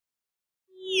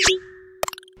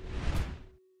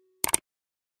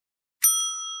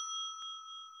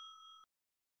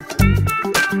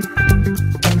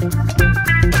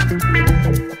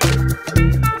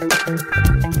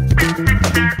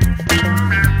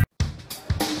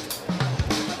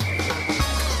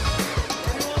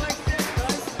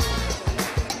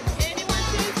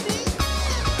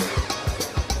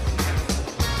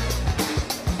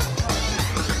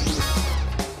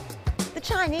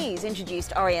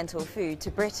introduced Oriental food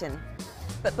to Britain.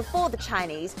 But before the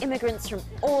Chinese, immigrants from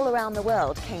all around the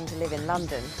world came to live in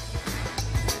London.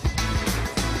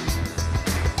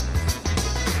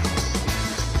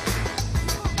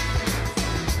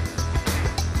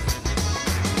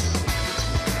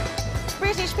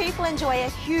 British people enjoy a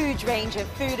huge range of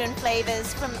food and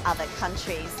flavours from other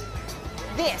countries.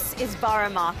 This is Borough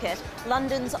Market,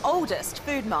 London's oldest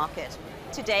food market.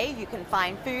 Today you can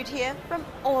find food here from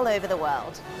all over the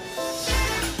world.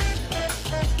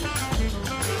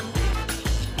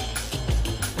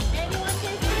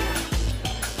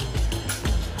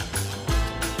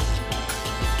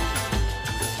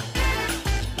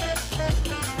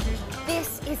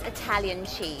 This is Italian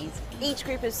cheese. Each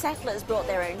group of settlers brought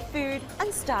their own food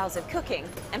and styles of cooking,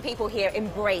 and people here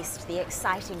embraced the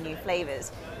exciting new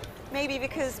flavours. Maybe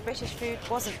because British food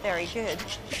wasn't very good.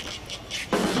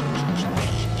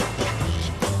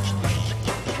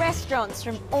 Restaurants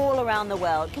from all around the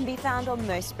world can be found on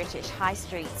most British high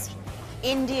streets.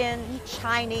 Indian,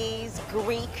 Chinese,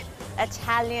 Greek,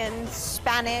 Italian,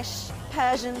 Spanish,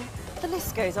 Persian, the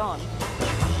list goes on.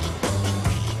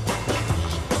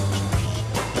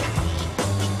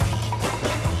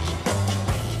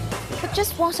 But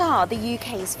just what are the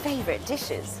UK's favourite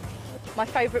dishes? My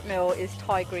favourite meal is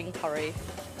Thai green curry.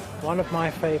 One of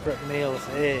my favourite meals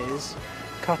is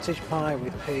cottage pie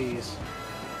with peas.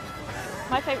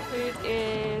 My favourite food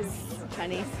is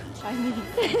Chinese.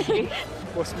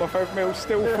 What's my favourite meal?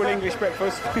 Still full English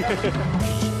breakfast.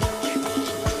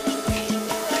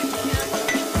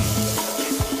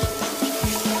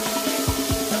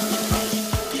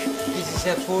 This is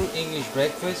a full English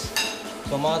breakfast.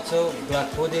 Tomato,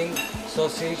 black pudding,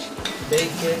 sausage,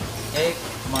 bacon, egg,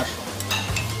 mushroom.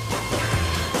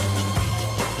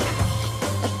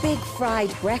 A big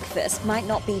fried breakfast might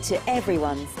not be to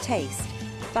everyone's taste,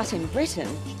 but in Britain,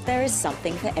 there is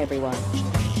something for everyone.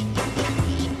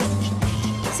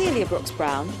 Celia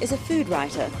Brooks-Brown is a food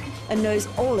writer and knows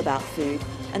all about food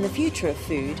and the future of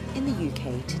food in the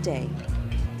UK today.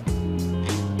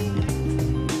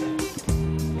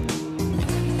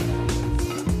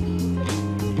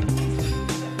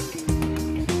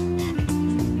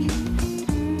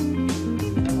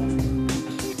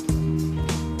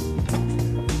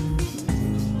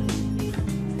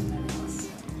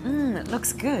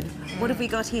 Looks good. What have we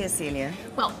got here, Celia?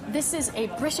 Well, this is a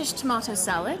British tomato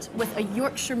salad with a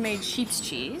Yorkshire-made sheep's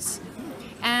cheese.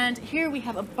 And here we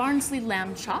have a Barnsley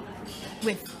lamb chop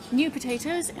with new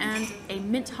potatoes and a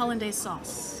mint hollandaise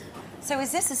sauce. So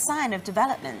is this a sign of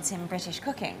developments in British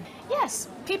cooking? Yes,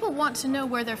 people want to know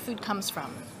where their food comes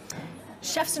from.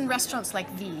 Chefs in restaurants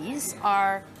like these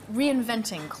are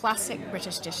reinventing classic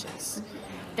British dishes.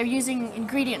 They're using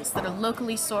ingredients that are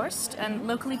locally sourced and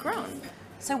locally grown.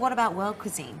 So what about world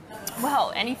cuisine?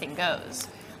 Well, anything goes.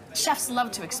 Chefs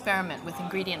love to experiment with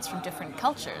ingredients from different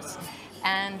cultures.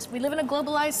 And we live in a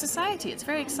globalized society. It's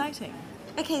very exciting.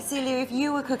 Okay, Celia, if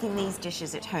you were cooking these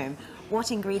dishes at home, what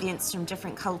ingredients from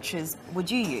different cultures would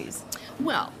you use?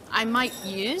 Well, I might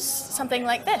use something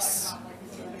like this.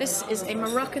 This is a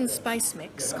Moroccan spice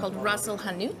mix called ras el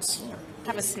hanout.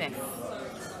 Have a sniff.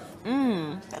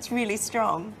 That's really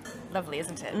strong. Lovely,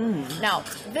 isn't it? Now,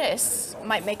 this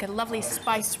might make a lovely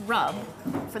spice rub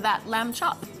for that lamb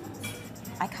chop.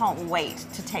 I can't wait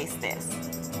to taste this.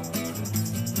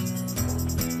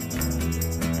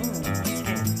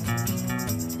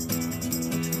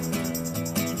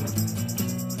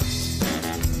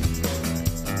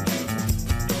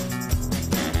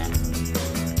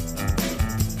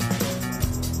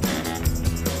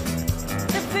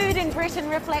 Britain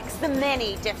reflects the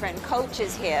many different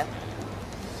cultures here.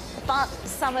 But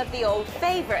some of the old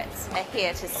favourites are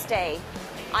here to stay.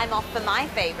 I'm off for my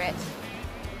favourite,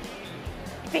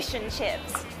 fish and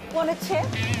chips. Want a chip?